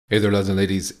Hey there lads and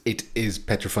ladies, it is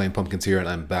Petrifying Pumpkins here and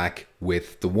I'm back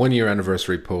with the 1 year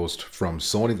anniversary post from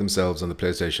Sony themselves on the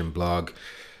PlayStation blog.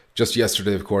 Just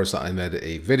yesterday, of course, I made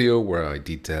a video where I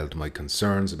detailed my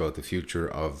concerns about the future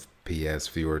of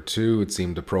PSVR2. It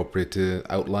seemed appropriate to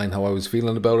outline how I was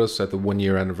feeling about it at the 1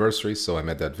 year anniversary, so I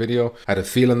made that video. I had a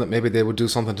feeling that maybe they would do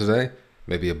something today,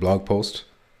 maybe a blog post.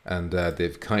 And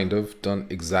they've kind of done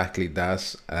exactly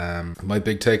that. My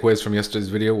big takeaways from yesterday's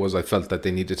video was I felt that they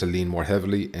needed to lean more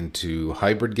heavily into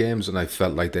hybrid games, and I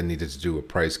felt like they needed to do a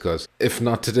price cut. If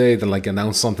not today, then like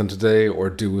announce something today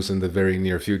or do it in the very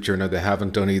near future. Now, they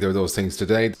haven't done either of those things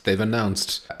today. They've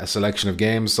announced a selection of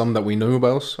games, some that we knew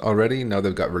about already. Now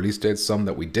they've got release dates, some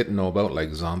that we didn't know about,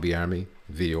 like Zombie Army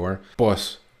VR.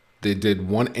 But they did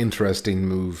one interesting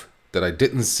move that I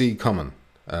didn't see coming.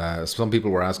 Some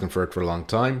people were asking for it for a long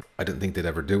time. I didn't think they'd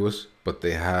ever do it, but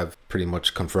they have pretty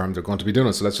much confirmed they're going to be doing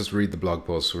it. So let's just read the blog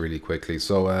post really quickly.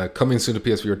 So coming soon to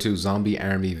PSVR2, Zombie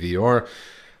Army VR,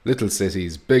 Little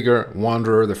Cities, Bigger,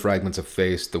 Wanderer, The Fragments of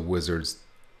Face, The Wizards,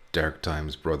 Dark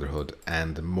Times, Brotherhood,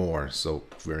 and more. So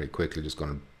very quickly, just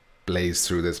going to blaze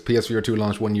through this. PSVR2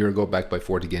 launched 1 year ago, backed by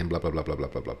 40 game, blah, blah, blah, blah, blah,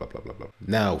 blah, blah, blah, blah, blah.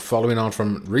 Now, following on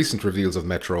from recent reveals of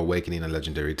Metro Awakening and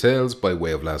Legendary Tales, by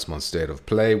way of last month's State of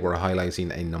Play, we're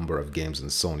highlighting a number of games in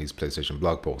Sony's PlayStation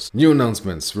blog post. New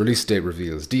announcements, release date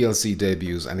reveals, DLC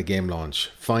debuts, and a game launch.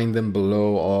 Find them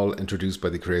below, all introduced by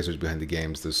the creators behind the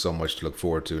games. There's so much to look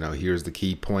forward to. Now, here's the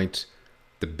key point,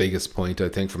 the biggest point, I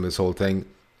think, from this whole thing.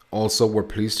 Also, we're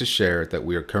pleased to share that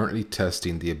we are currently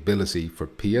testing the ability for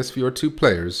PSVR2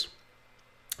 players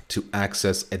to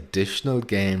access additional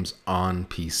games on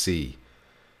PC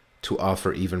to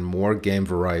offer even more game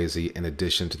variety in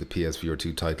addition to the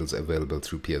PSVR2 titles available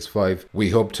through PS5. We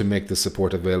hope to make this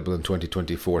support available in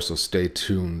 2024, so stay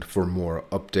tuned for more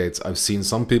updates. I've seen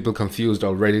some people confused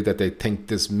already that they think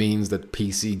this means that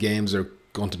PC games are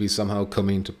going to be somehow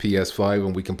coming to PS5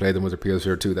 and we can play them with a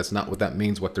PSVR2. That's not what that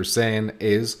means. What they're saying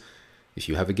is if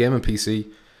you have a game on PC,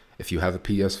 if you have a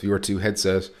PSVR2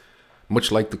 headset, much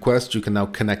like the Quest, you can now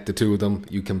connect the two of them.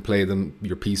 You can play them,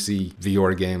 your PC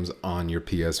VR games, on your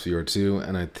PSVR2.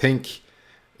 And I think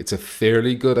it's a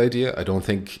fairly good idea. I don't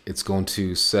think it's going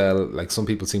to sell, like some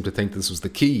people seem to think this was the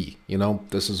key. You know,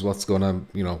 this is what's going to,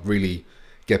 you know, really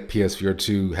get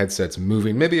PSVR2 headsets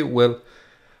moving. Maybe it will.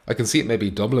 I can see it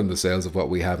maybe doubling the sales of what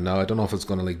we have now. I don't know if it's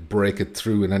going to like break it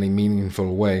through in any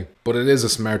meaningful way, but it is a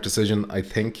smart decision, I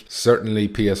think. Certainly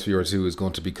PSVR2 is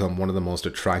going to become one of the most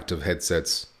attractive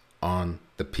headsets on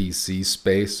the PC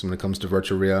space when it comes to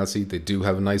virtual reality. They do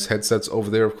have nice headsets over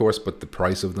there, of course, but the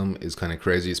price of them is kind of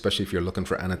crazy, especially if you're looking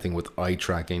for anything with eye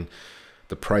tracking.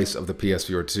 The price of the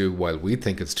PSVR2, while we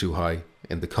think it's too high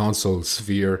in the console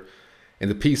sphere, in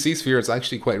the PC sphere, it's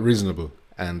actually quite reasonable,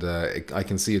 and I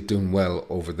can see it doing well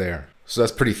over there. So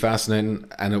that's pretty fascinating,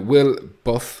 and it will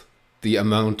buff the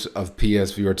amount of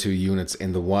PSVR2 units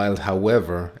in the wild.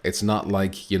 However, it's not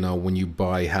like, you know, when you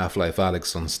buy Half-Life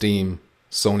Alyx on Steam,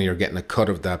 Sony are getting a cut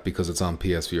of that because it's on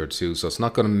PSVR2. So it's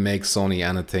not going to make Sony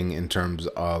anything in terms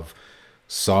of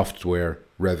software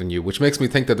revenue, which makes me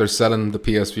think that they're selling the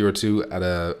PSVR2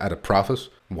 at a profit.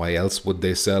 Why else would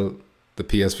they sell the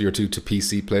PSVR2 to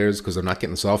PC players? Because they're not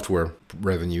getting software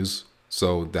revenues.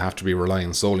 So they have to be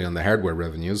relying solely on the hardware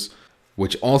revenues,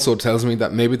 which also tells me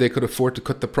that maybe they could afford to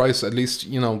cut the price, at least,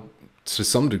 you know, to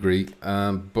some degree.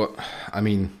 But I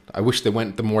mean, I wish they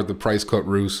went the price cut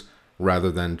route,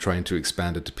 rather than trying to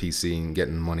expand it to PC and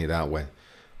getting money that way,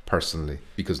 personally.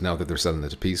 Because now that they're selling it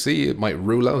to PC, it might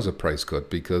rule out a price cut,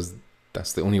 because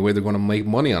that's the only way they're going to make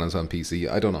money on it on PC.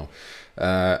 I don't know.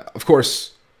 Of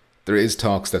course, there is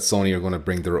talks that Sony are going to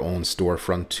bring their own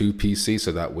storefront to PC,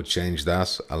 so that would change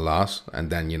that a lot.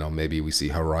 And then, you know, maybe we see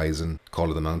Horizon, Call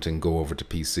of the Mountain go over to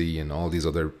PC, and all these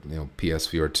other, you know,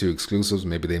 PSVR2 exclusives,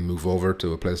 maybe they move over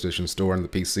to a PlayStation Store on the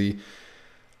PC.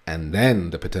 And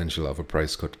then the potential of a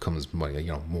price cut comes, you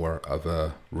know, more of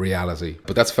a reality.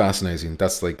 But that's fascinating.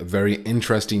 That's like a very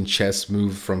interesting chess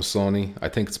move from Sony. I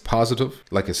think it's positive.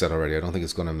 Like I said already, I don't think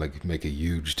it's going to like make a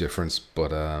huge difference,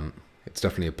 but it's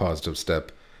definitely a positive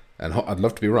step. And I'd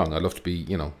love to be wrong. I'd love to be,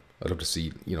 you know, I'd love to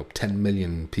see, you know, 10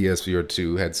 million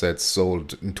PSVR2 headsets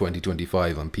sold in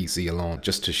 2025 on PC alone,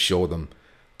 just to show them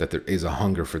that there is a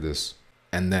hunger for this.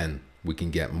 And then we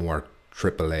can get more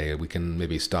AAA. We can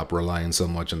maybe stop relying so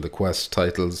much on the Quest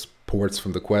titles, ports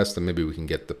from the Quest, and maybe we can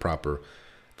get the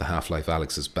Half-Life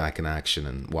Alyx's back in action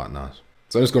and whatnot.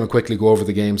 So I'm just going to quickly go over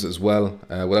the games as well.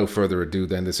 Without further ado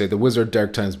then, they say The Wizard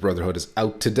Dark Times Brotherhood is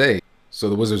out today. So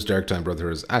The Wizard's Dark Time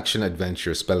Brotherhood is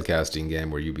action-adventure spellcasting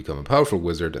game where you become a powerful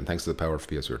wizard, and thanks to the power of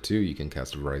PSVR2, you can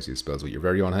cast a variety of spells with your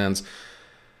very own hands.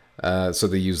 So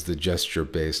they use the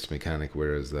gesture-based mechanic.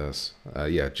 Where is this?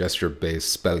 Yeah, gesture-based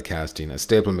spell casting, a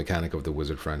staple mechanic of the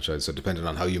Wizard franchise. So depending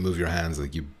on how you move your hands,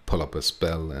 like you pull up a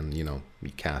spell and you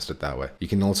cast it that way. You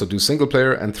can also do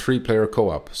single-player and 3-player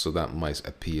co-op. So that might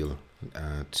appeal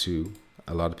to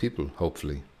a lot of people,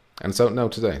 hopefully. And it's out now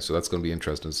today, so that's going to be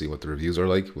interesting to see what the reviews are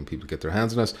like when people get their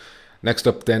hands on it. Next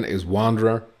up then is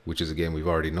Wanderer, which is a game we've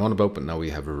already known about, but now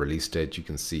we have a release date. You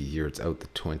can see here it's out the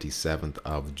 27th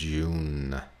of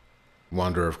June.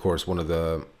 Wanderer, of course, one of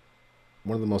the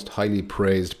most highly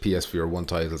praised PSVR1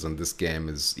 titles, and this game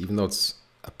is, even though it's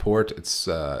a port, it's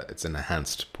an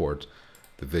enhanced port.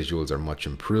 The visuals are much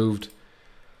improved.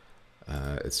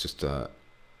 It's just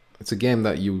it's a game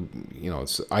that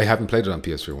I haven't played it on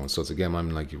PS4 1, so it's a game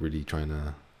I'm like really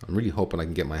I'm really hoping I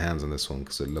can get my hands on this one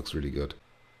because it looks really good.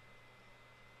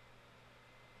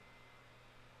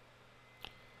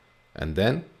 And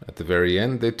then at the very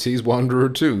end they tease Wanderer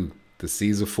 2, The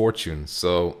Seas of Fortune.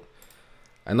 So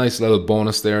a nice little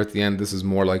bonus there at the end. This is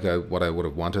more like what I would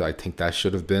have wanted. I think that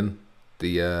should have been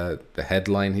the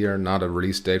headline here, not a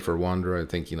release date for Wanderer. I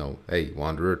think, hey,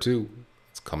 Wanderer 2,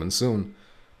 it's coming soon.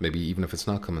 Maybe even if it's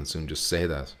not coming soon, just say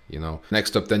that,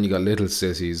 Next up then you got Little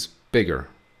Cities Bigger.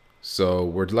 So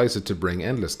we're delighted to bring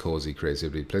endless cozy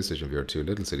creativity to PlayStation VR 2,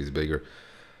 Little Cities Bigger.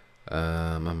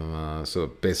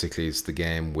 So basically it's the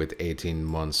game with 18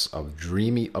 months of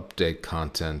dreamy update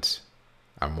content,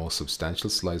 our most substantial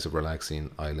slice of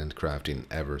relaxing island crafting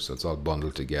ever. So it's all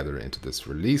bundled together into this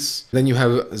release. Then you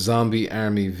have Zombie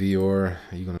Army VR.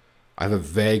 I have a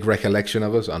vague recollection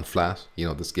of it on flat.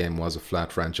 This game was a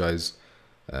flat franchise.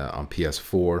 On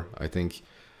PS4, I think.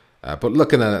 But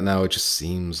looking at it now, it just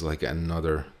seems like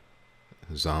another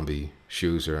zombie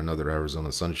shooter, another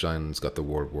Arizona Sunshine. It's got the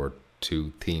World War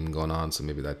II theme going on, so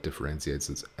maybe that differentiates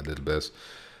it a little bit.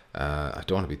 I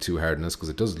don't want to be too hard on this because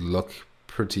it does look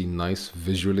pretty nice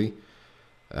visually,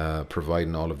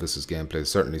 providing all of this is gameplay.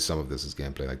 Certainly some of this is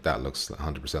gameplay. Like that looks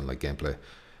 100% like gameplay.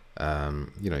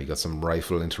 You got some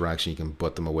rifle interaction. You can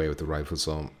butt them away with the rifle,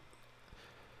 so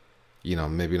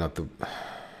maybe not the...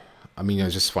 I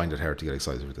just find it hard to get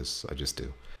excited for this. I just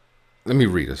do. Let me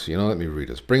read it, let me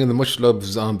read it. Bringing the much-loved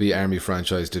Zombie Army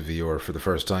franchise to VR for the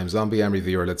first time, Zombie Army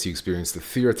VR lets you experience the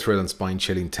fear, thrill, and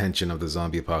spine-chilling tension of the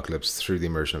zombie apocalypse through the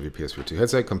immersion of your PSVR2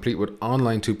 headset, complete with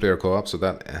online 2-player co-op, so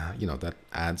that, that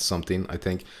adds something, I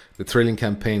think. The thrilling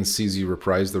campaign sees you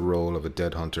reprise the role of a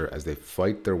dead hunter as they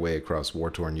fight their way across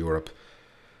war-torn Europe.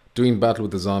 Doing battle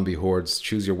with the zombie hordes,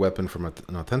 choose your weapon from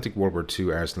an authentic World War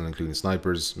II arsenal, including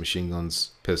snipers, machine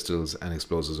guns, pistols, and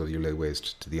explosives, or you lay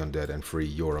waste to the undead and free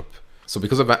Europe. So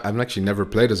because I've actually never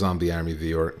played a Zombie Army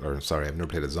VR, I've never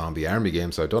played a Zombie Army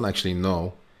game, so I don't actually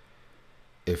know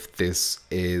if this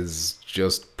is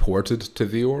just ported to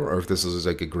VR, or if this is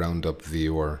like a ground-up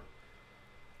VR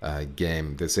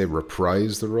game. They say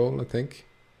reprise the role, I think.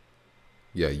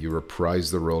 Yeah, you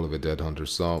reprise the role of a dead hunter,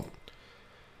 so...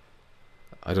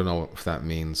 I don't know if that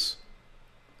means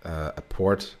a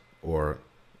port or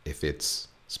if it's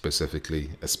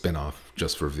specifically a spin-off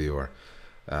just for VR.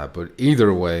 But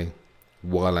either way,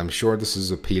 while I'm sure this is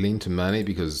appealing to many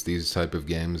because these type of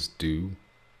games do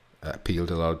appeal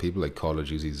to a lot of people, like Call of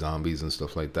Duty Zombies and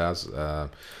stuff like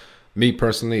that. Me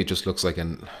personally, it just looks like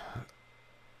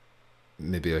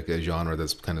maybe like a genre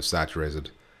that's kind of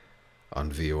saturated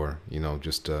on VR.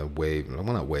 Just wave, well,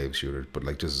 not wave shooters, but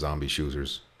like just zombie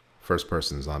shooters.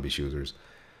 First-person zombie shooters.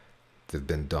 They've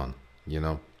been done,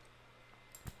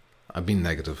 I've been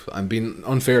negative. I'm being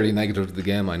unfairly negative to the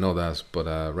game, I know that.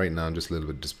 But right now I'm just a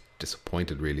little bit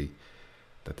disappointed, really,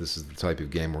 that this is the type of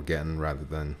game we're getting rather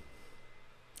than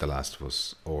The Last of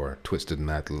Us or Twisted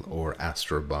Metal or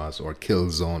Astro Boss or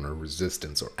Killzone or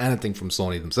Resistance or anything from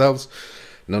Sony themselves.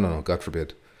 No, God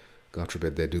forbid. God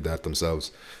forbid they do that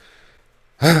themselves.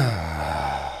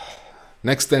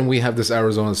 Next then we have this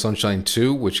Arizona Sunshine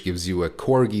 2, which gives you a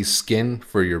Corgi skin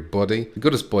for your buddy. The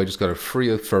goodest boy just got a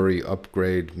free furry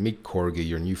upgrade. Meet Corgi,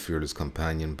 your new fearless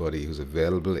companion buddy, who's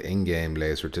available in-game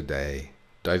later today.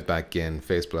 Dive back in,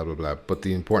 face blah blah blah. But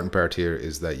the important part here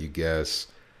is that you get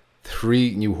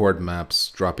 3 new Horde maps,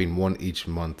 dropping 1 each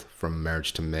month from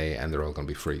March to May, and they're all going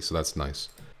to be free, so that's nice.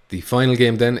 The final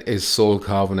game then is Soul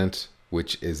Covenant,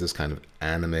 which is this kind of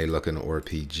anime-looking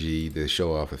RPG. They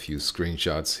show off a few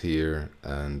screenshots here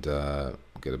and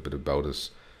get a bit about it.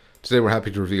 Today we're happy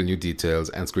to reveal new details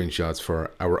and screenshots for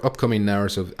our upcoming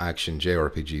narrative action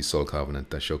JRPG Soul Covenant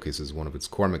that showcases one of its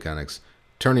core mechanics,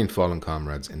 turning fallen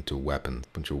comrades into weapons.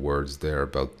 Bunch of words there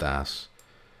about that.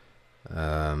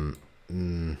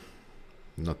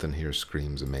 Nothing here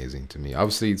screams amazing to me.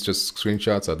 Obviously it's just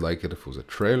screenshots. I'd like it if it was a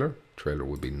trailer. Trailer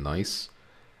would be nice.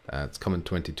 It's coming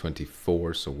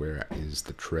 2024, so where is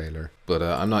the trailer? But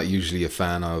I'm not usually a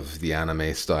fan of the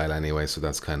anime style anyway, so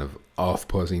that's kind of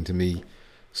off-putting to me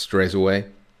straight away.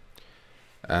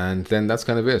 And then that's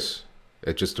kind of it.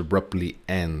 It just abruptly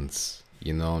ends.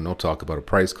 You know, no talk about a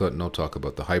price cut, no talk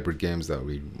about the hybrid games that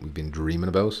we've been dreaming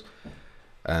about.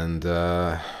 And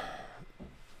I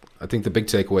think the big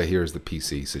takeaway here is the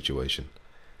PC situation.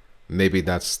 Maybe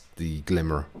that's the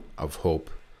glimmer of hope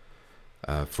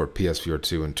for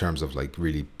PSVR2 in terms of like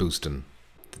really boosting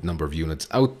the number of units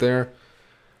out there,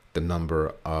 the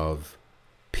number of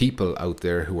people out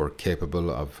there who are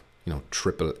capable of, you know,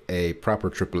 proper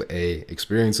AAA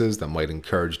experiences that might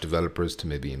encourage developers to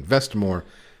maybe invest more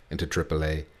into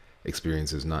AAA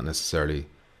experiences, not necessarily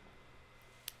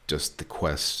just the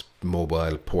Quest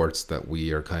mobile ports that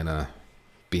we are kind of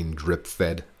being drip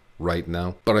fed right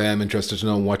now. But I am interested to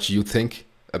know what you think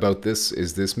about this.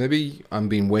 Is this, maybe I'm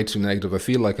being way too negative? I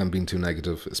feel like I'm being too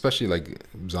negative, especially like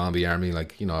Zombie Army.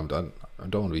 Like, you know, I don't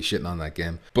want to be shitting on that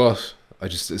game, but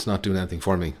it's not doing anything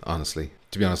for me, honestly.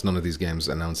 To be honest, none of these games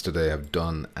announced today have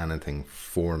done anything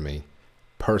for me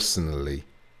personally,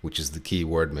 which is the key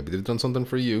word. Maybe they've done something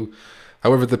for you.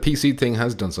 However, the PC thing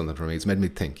has done something for me. It's made me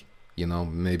think, you know,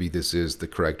 maybe this is the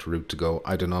correct route to go.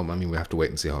 I don't know. I mean, we have to wait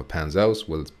and see how it pans out.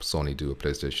 Will Sony do a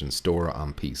PlayStation Store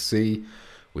on PC,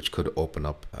 which could open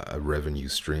up a revenue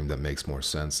stream that makes more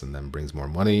sense and then brings more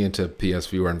money into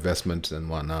PSVR investment and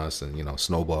whatnot, and, you know,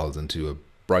 snowballs into a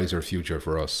brighter future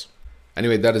for us.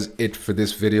 Anyway, that is it for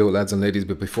this video, lads and ladies.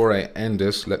 But before I end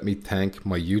it, let me thank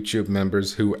my YouTube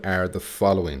members, who are the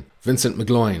following: Vincent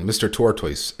McGloin, Mr.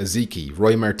 Tortoise, Ezeki,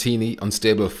 Roy Martini,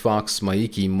 Unstable Fox,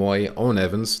 Maiki Moy, Owen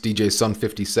Evans, DJ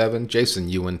Sun57, Jason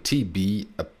Ewan, TB,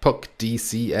 Puck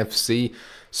DCFC,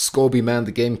 Scoby Man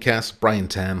the Gamecast, Brian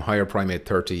Tam, Higher Primate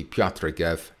 30, Piotrek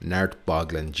F, Nart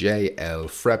Boglin, JL,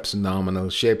 Freps Nominal,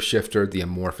 Shapeshifter, The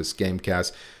Amorphous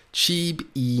Gamecast, Cheeb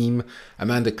Eam,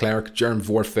 Amanda Clark, Germ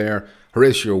Warfare,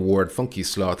 Horatio Ward, Funky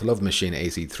Sloth, Love Machine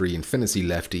AC3, Infinity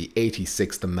Lefty,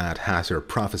 86 The Mad Hatter,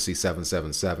 Prophecy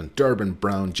 777, Durban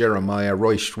Brown, Jeremiah,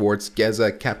 Roy Schwartz,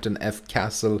 Geza, Captain F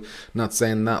Castle, Not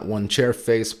Saying That One,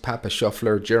 Chairface, Papa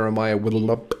Shuffler, Jeremiah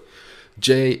Whittlelup,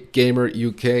 J Gamer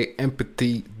UK,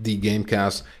 Empathy, The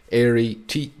Gamecast, Airy,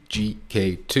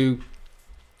 TGK2,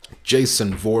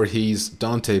 Jason Voorhees,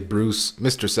 Dante Bruce,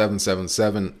 Mr.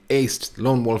 777, Aced,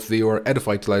 Lone Wolf Viewer,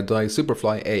 Edify Till I Die,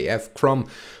 Superfly AF, Crumb,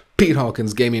 Pete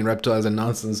Hawkins, Gaming Reptiles and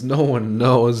Nonsense, No One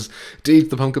Knows,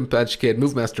 Dave the Pumpkin Patch Kid,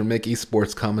 Movemaster Mick,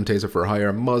 Esports Commentator for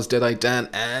Hire, Muzz, Deadeye Dan,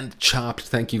 and Chopped.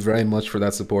 Thank you very much for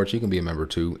that support. You can be a member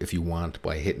too if you want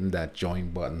by hitting that join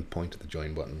button. Point to the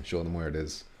join button, show them where it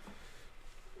is.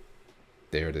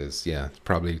 There it is. Yeah, it's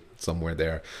probably somewhere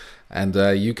there. And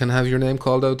you can have your name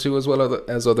called out too, as well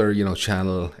as other, you know,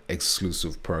 channel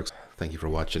exclusive perks. Thank you for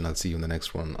watching. I'll see you in the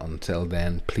next one. Until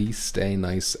then, please stay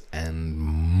nice and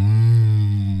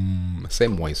say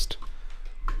moist.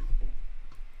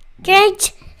 Good.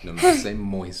 No, say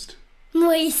moist.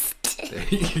 Moist. There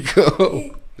you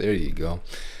go. There you go.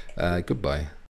 Goodbye.